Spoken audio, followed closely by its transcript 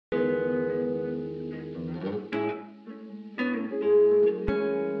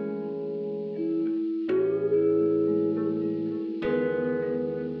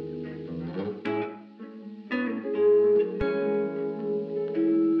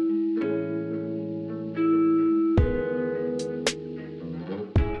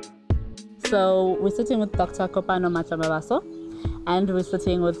So we're sitting with Dr. Kopano Matlwa Mabaso, and we're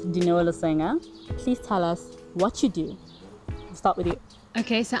sitting with Dineo Lusenga. Please tell us what you do. We'll start with you.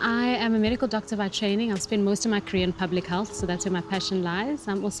 Okay, so I am a medical doctor by training. I've spent most of my career in public health, so that's where my passion lies.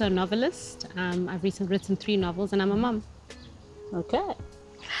 I'm also a novelist. I've recently written 3 novels, and I'm a mom. Okay.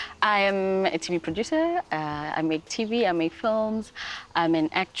 I am a TV producer. I make TV, I make films. I'm an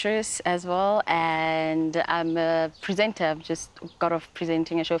actress as well, and I'm a presenter. I've just got off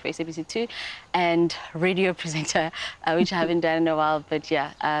presenting a show for SABC2, and radio presenter, which I haven't done in a while. But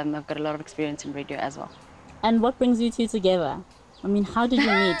yeah, I've got a lot of experience in radio as well. And what brings you two together? I mean, how did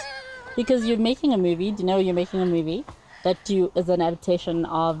you meet? Because you're making a movie. Do you know you're making a movie that is an adaptation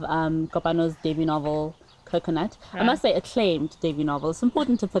of Kopano's debut novel, Coconut. Right. I must say acclaimed debut novel. It's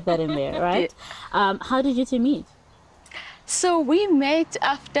important to put that in there, right? Yeah. How did you two meet? So we met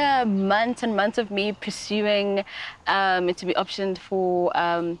after months and months of me pursuing it to be optioned for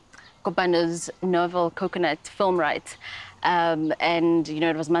Kopano's novel Coconut film rights. And, you know,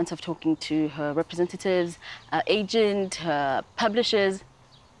 it was months of talking to her representatives, her agent, her publishers.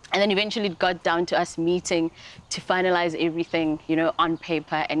 And then eventually it got down to us meeting to finalize everything, you know, on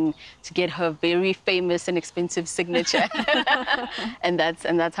paper and to get her very famous and expensive signature. and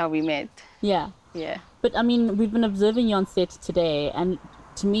that's how we met. Yeah. Yeah. But I mean, we've been observing you on set today, and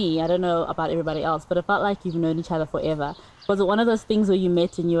to me, I don't know about everybody else, but it felt like you've known each other forever. Was it one of those things where you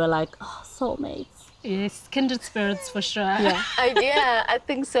met and you were like, oh, soulmates? Yes, kindred spirits for sure. Yeah. Yeah, I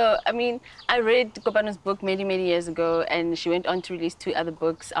think so. I mean, I read Kopano's book many, many years ago, and she went on to release 2 other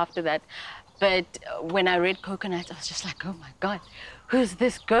books after that. But when I read Coconut, I was just like, oh my God, who's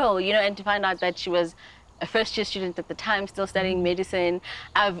this girl? You know, and to find out that she was a first-year student at the time, still studying medicine,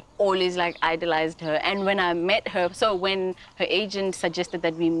 I've always like idolized her. And when I met her, so when her agent suggested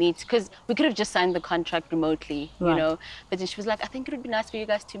that we meet, because we could have just signed the contract remotely, you know, but then she was like, I think it would be nice for you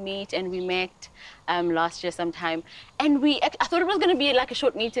guys to meet. And we met last year sometime. And I thought it was going to be like a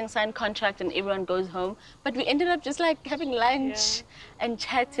short meeting, signed contract, and everyone goes home. But we ended up just like having lunch and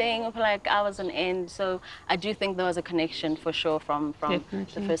chatting for like hours on end. So I do think there was a connection for sure from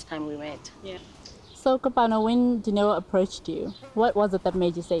the first time we met. Yeah. So, Kopano, when Dineo approached you, what was it that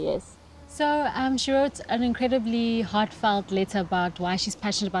made you say yes? So she wrote an incredibly heartfelt letter about why she's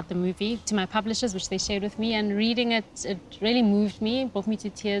passionate about the movie to my publishers, which they shared with me. And reading it, it really moved me, brought me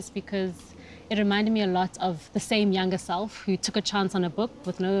to tears, because it reminded me a lot of the same younger self who took a chance on a book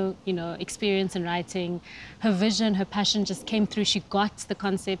with no, you know, experience in writing. Her vision, her passion just came through. She got the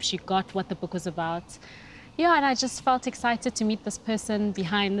concept, she got what the book was about. Yeah, and I just felt excited to meet this person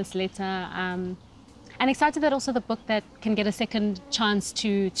behind this letter. And excited that also the book that can get a second chance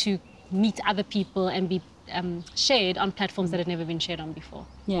to meet other people and be shared on platforms that had never been shared on before.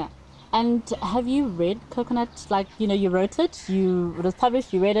 Yeah. And have you read Coconut? Like, you know, you wrote it, it was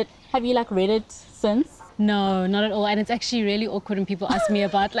published, you read it. Have you like read it since? No, not at all. And it's actually really awkward when people ask me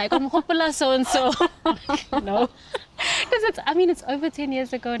about like, Hopola so-and-so. No. Because it's over 10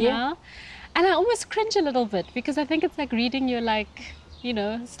 years ago now. And I almost cringe a little bit because I think it's like reading your like, you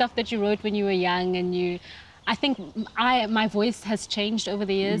know, stuff that you wrote when you were young, and I think my voice has changed over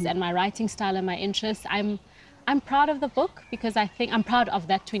the years, and my writing style and my interests. I'm proud of the book because I think I'm proud of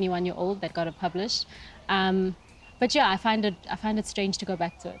that 21-year-old that got it published. But yeah, I find it strange to go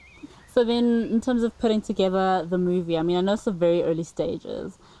back to it. So then, in terms of putting together the movie, I mean, I know it's the very early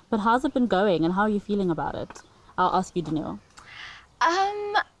stages, but how's it been going, and how are you feeling about it? I'll ask you, Dineo.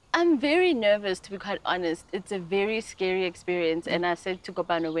 I'm very nervous, to be quite honest. It's a very scary experience. And I said to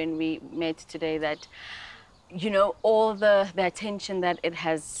Kopano when we met today that, you know, all the attention that it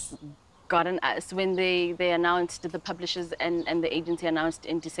has gotten us, when they announced, the publishers and the agency announced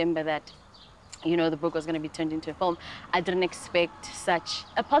in December that, you know, the book was going to be turned into a film, I didn't expect such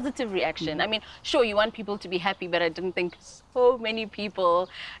a positive reaction. I mean, sure, you want people to be happy, but I didn't think so many people,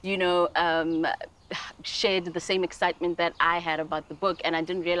 you know, shared the same excitement that I had about the book, and I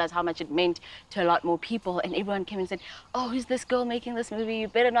didn't realize how much it meant to a lot more people. And everyone came and said, oh, who's this girl making this movie? You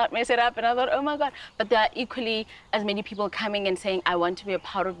better not mess it up. And I thought, oh my God. But there are equally as many people coming and saying, I want to be a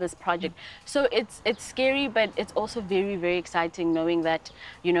part of this project. So it's scary, but it's also very, very exciting knowing that,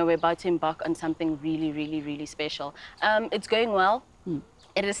 you know, we're about to embark on something really, really, really special. It's going well.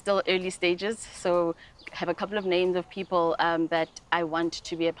 It is still early stages, so have a couple of names of people that I want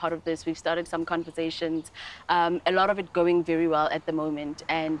to be a part of this. We've started some conversations, a lot of it going very well at the moment,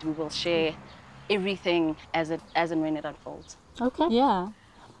 and we will share everything as and when it unfolds. Okay. Yeah.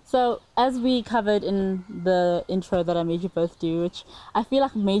 So as we covered in the intro that I made you both do, which I feel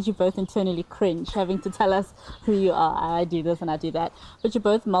like made you both internally cringe, having to tell us who you are. I do this and I do that. But you're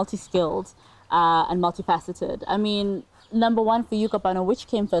both multi-skilled and multifaceted. I mean, number one for you, Kopano, which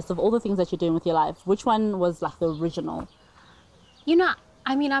came first of all the things that you're doing with your life? Which one was like the original? You know,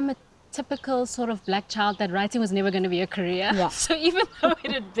 I mean, I'm a typical sort of black child that writing was never going to be a career. Yeah. So even though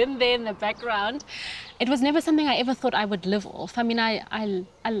it had been there in the background, it was never something I ever thought I would live off. I mean, I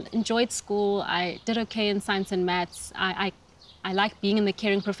enjoyed school. I did okay in science and maths. I like being in the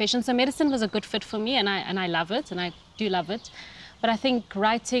caring profession. So medicine was a good fit for me, and I love it, and I do love it. But I think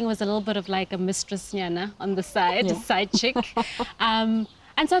writing was a little bit of like a mistress nyana on the side, Yeah. a side chick. And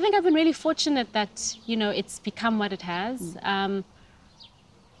so I think I've been really fortunate that, you know, it's become what it has.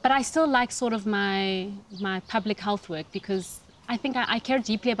 But I still like sort of my public health work, because I think I care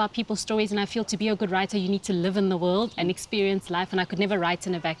deeply about people's stories, and I feel to be a good writer, you need to live in the world and experience life, and I could never write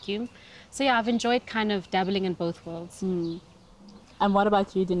in a vacuum. So yeah, I've enjoyed kind of dabbling in both worlds. And what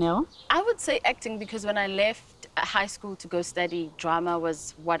about you, Dineo? I would say acting, because when I left high school to go study, drama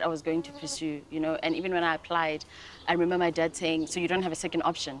was what I was going to pursue, you know. And even when I applied, I remember my dad saying, so you don't have a second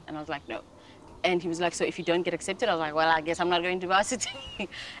option? And I was like, no. And he was like, so if you don't get accepted? I was like, well, I guess I'm not going to varsity.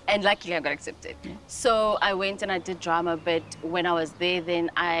 And luckily I got accepted. Yeah. So I went and I did drama, but when I was there, then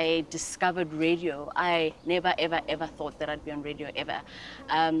I discovered radio. I never, ever, ever thought that I'd be on radio, ever.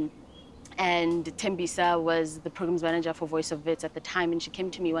 And Tembisa was the programs manager for Voice of Wits at the time, and she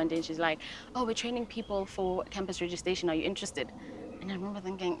came to me one day and she's like, oh, we're training people for campus radio station, are you interested? And I remember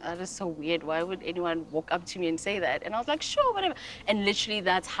thinking, that is so weird, why would anyone walk up to me and say that? And I was like, sure, whatever. And literally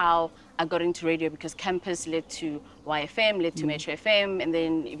that's how I got into radio, because campus led to YFM, led to Metro FM, and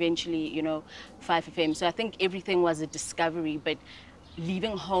then eventually, you know, 5FM. So I think everything was a discovery, but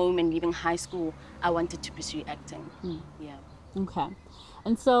leaving home and leaving high school, I wanted to pursue acting. Yeah. Okay.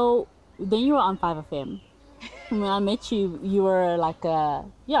 And so then you were on 5FM. When I met you, you were like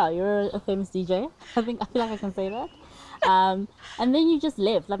you're a famous DJ. I feel like I can say that. And then you just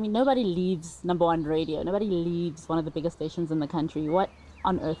left. I mean, nobody leaves number one radio. Nobody leaves one of the biggest stations in the country. What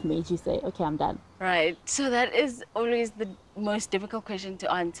on earth made you say, okay, I'm done? Right. So that is always the most difficult question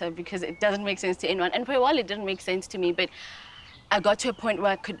to answer, because it doesn't make sense to anyone. And for a while, it didn't make sense to me, but I got to a point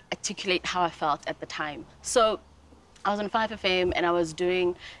where I could articulate how I felt at the time. So I was on 5FM and I was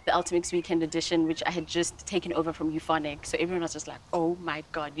doing the Ultimix Weekend Edition, which I had just taken over from Euphonic. So everyone was just like, oh my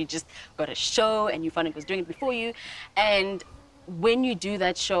God, you just got a show and Euphonic was doing it before you. And when you do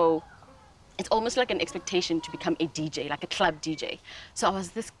that show, it's almost like an expectation to become a DJ, like a club DJ. So I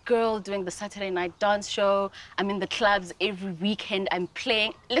was this girl doing the Saturday night dance show. I'm in the clubs every weekend. I'm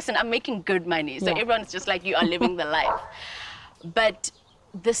playing. Listen, I'm making good money. So everyone's just like, you are living the life. But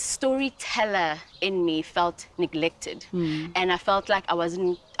the storyteller in me felt neglected, and I felt like I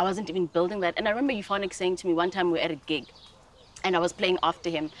wasn't even building that. And I remember Euphonic saying to me one time, we were at a gig and I was playing after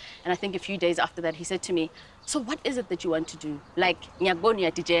him, and I think a few days after that he said to me, so what is it that you want to do? Like,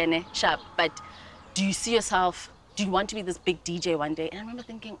 sharp, but do you see yourself, do you want to be this big DJ one day? And I remember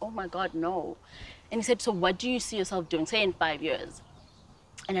thinking, oh my God, no. And he said, so what do you see yourself doing, say in 5 years?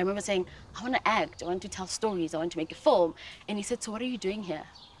 And I remember saying, I want to act, I want to tell stories, I want to make a film. And he said, so what are you doing here?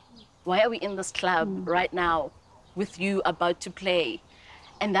 Why are we in this club right now with you about to play?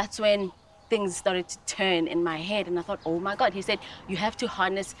 And that's when things started to turn in my head. And I thought, oh my God. He said, you have to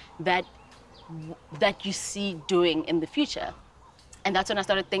harness that you see doing in the future. And that's when I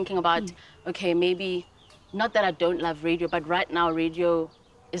started thinking about, okay, maybe not that I don't love radio, but right now radio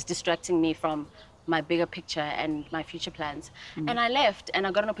is distracting me from my bigger picture and my future plans. And I left and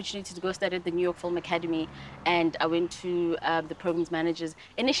I got an opportunity to go study at the New York Film Academy, and I went to the programs managers.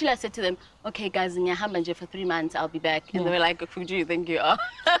 Initially I said to them, okay guys, for 3 months I'll be back. And they were like, who do you think you are?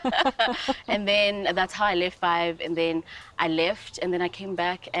 And then that's how I left 5, and then I left, and then I came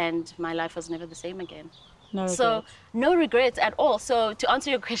back and my life was never the same again. No regrets. So no regrets at all. So to answer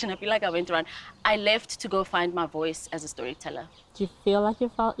your question, I feel like I went around. I left to go find my voice as a storyteller. Do you feel like you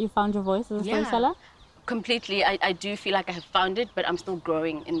found your voice as a storyteller? Completely. I do feel like I have found it, but I'm still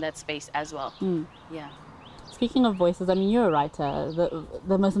growing in that space as well. Yeah. Speaking of voices, I mean, you're a writer.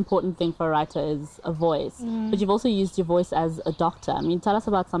 The most important thing for a writer is a voice. But you've also used your voice as a doctor. I mean, tell us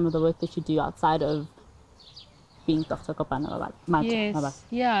about some of the work that you do outside of being Dr. Kopano Matlwa Mabaso.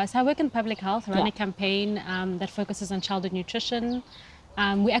 Yeah, so I work in public health. I run a campaign that focuses on childhood nutrition.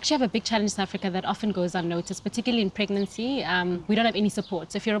 We actually have a big challenge in South Africa that often goes unnoticed, particularly in pregnancy. We don't have any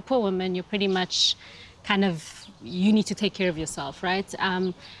support. So if you're a poor woman, you're pretty much you need to take care of yourself, right?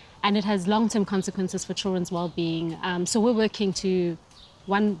 And it has long-term consequences for children's well-being. So we're working to,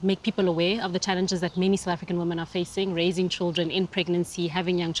 one, make people aware of the challenges that many South African women are facing, raising children in pregnancy,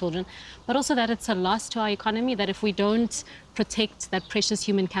 having young children, but also that it's a loss to our economy, that if we don't protect that precious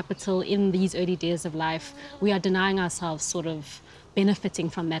human capital in these early days of life, we are denying ourselves sort of benefiting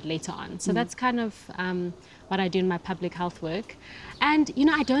from that later on. So that's kind of what I do in my public health work. And, you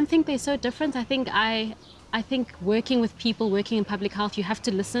know, I don't think they're so different. I think working with people, working in public health, you have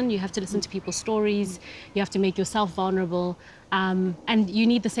to listen. You have to listen to people's stories. You have to make yourself vulnerable. And you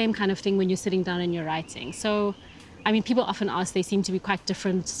need the same kind of thing when you're sitting down and you're writing. So, I mean, people often ask, they seem to be quite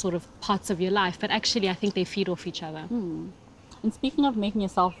different sort of parts of your life, but actually I think they feed off each other. And speaking of making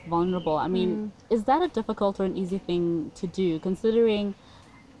yourself vulnerable, I mean, is that a difficult or an easy thing to do, considering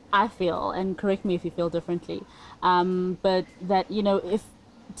I feel, and correct me if you feel differently, but that, you know, if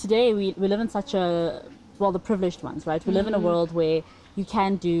today we live in such a, well, the privileged ones, right? We live in a world where you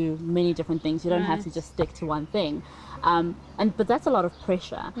can do many different things. You don't have to just stick to one thing. But that's a lot of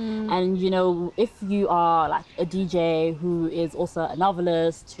pressure. And, you know, if you are like a DJ who is also a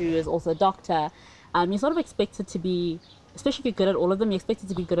novelist, who is also a doctor, you're sort of expected to be, especially if you're good at all of them, you're expected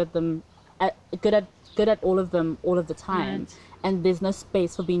to be good at them, good at all of them all of the time. And there's no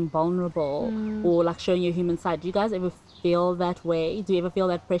space for being vulnerable or like showing your human side. Do you guys ever feel that way? Do you ever feel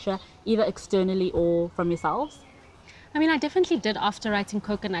that pressure, either externally or from yourselves? I mean, I definitely did after writing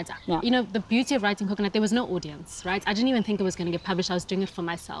Coconut. Yeah. You know, the beauty of writing Coconut, there was no audience, right? I didn't even think it was going to get published. I was doing it for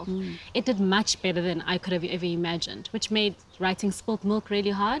myself. It did much better than I could have ever imagined, which made writing Spilt Milk really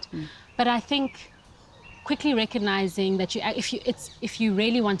hard. But I think quickly recognizing that if you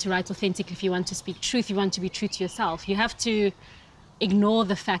really want to write authentic, if you want to speak truth, you want to be true to yourself, you have to ignore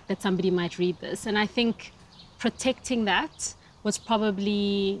the fact that somebody might read this. And I think protecting that was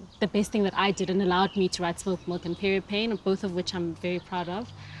probably the best thing that I did and allowed me to write Spilt Milk and Period Pain, both of which I'm very proud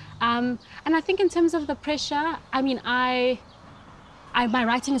of. And I think in terms of the pressure, I mean, my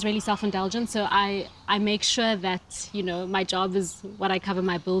writing is really self-indulgent, so I make sure that, you know, my job is what I cover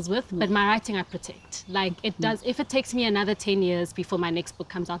my bills with, but my writing I protect. Like, it does, if it takes me another 10 years before my next book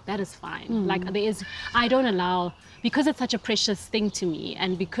comes out, that is fine. Like, I don't allow, because it's such a precious thing to me,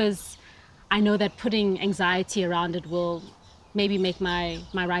 and because I know that putting anxiety around it will maybe make my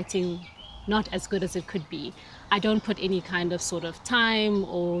writing not as good as it could be, I don't put any kind of sort of time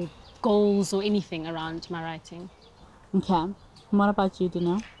or goals or anything around my writing. Okay. What about you,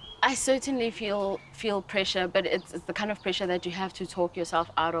 Dineo? I certainly feel pressure, but it's the kind of pressure that you have to talk yourself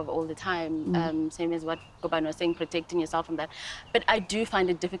out of all the time. Same as what Kopano was saying, protecting yourself from that. But I do find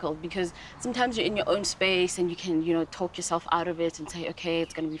it difficult because sometimes you're in your own space and you can, you know, talk yourself out of it and say, okay,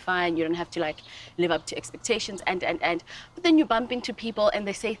 it's going to be fine. You don't have to like live up to expectations and. But then you bump into people and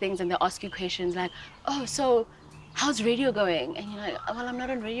they say things and they ask you questions like, oh, so how's radio going? And you're like, oh, well, I'm not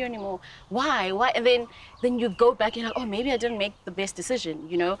on radio anymore. Why? And then you go back and you're like, oh, maybe I didn't make the best decision,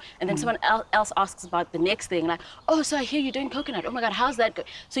 you know? And then someone else asks about the next thing, like, oh, so I hear you're doing Coconut. Oh my God, how's that go?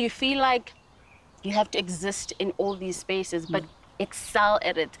 So you feel like you have to exist in all these spaces, but excel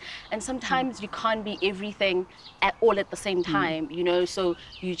at it. And sometimes you can't be everything all at the same time, you know? So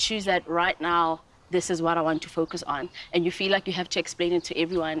you choose that right now, this is what I want to focus on. And you feel like you have to explain it to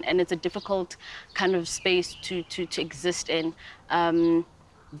everyone. And it's a difficult kind of space to exist in.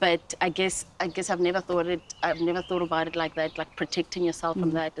 But I guess I've never thought about it like that, like protecting yourself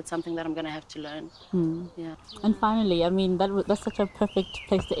from that. It's something that I'm going to have to learn. Yeah. And finally, I mean, that's such a perfect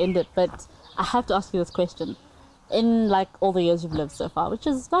place to end it. But I have to ask you this question. In like all the years you've lived so far, which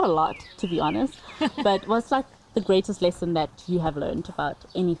is not a lot, to be honest, but what's like the greatest lesson that you have learned about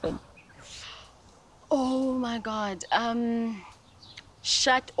anything? Oh my God.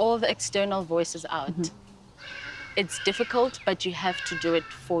 Shut all the external voices out. It's difficult, but you have to do it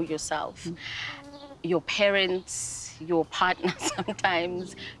for yourself. Your parents, your partner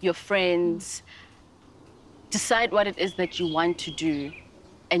sometimes, your friends. Decide what it is that you want to do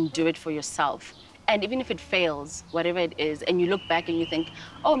and do it for yourself. And even if it fails, whatever it is, and you look back and you think,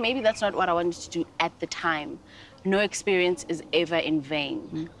 oh, maybe that's not what I wanted to do at the time. No experience is ever in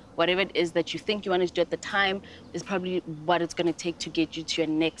vain. Whatever it is that you think you wanted to do at the time is probably what it's going to take to get you to your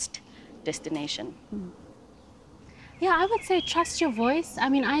next destination. Yeah, I would say trust your voice. I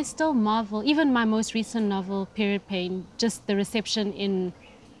mean, I still marvel, even my most recent novel, Period Pain, just the reception in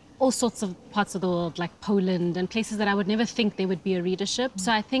all sorts of parts of the world, like Poland and places that I would never think there would be a readership.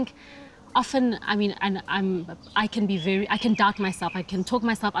 So I think often, I mean, I can doubt myself. I can talk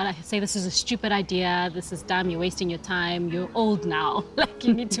myself out. I say, this is a stupid idea. This is dumb. You're wasting your time. You're old now. Like,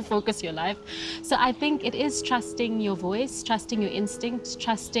 you need to focus your life. So I think it is trusting your voice, trusting your instincts,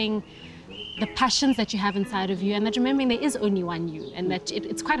 trusting the passions that you have inside of you, and that remembering there is only one you, and that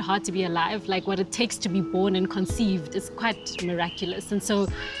it's quite hard to be alive. Like, what it takes to be born and conceived is quite miraculous. And so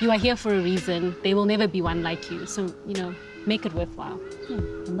you are here for a reason. There will never be one like you. So, you know, make it worthwhile.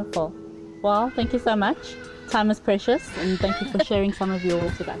 Wonderful. Well, thank you so much. Time is precious, and thank you for sharing some of your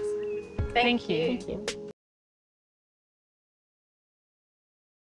work with us. Thank you. Thank you.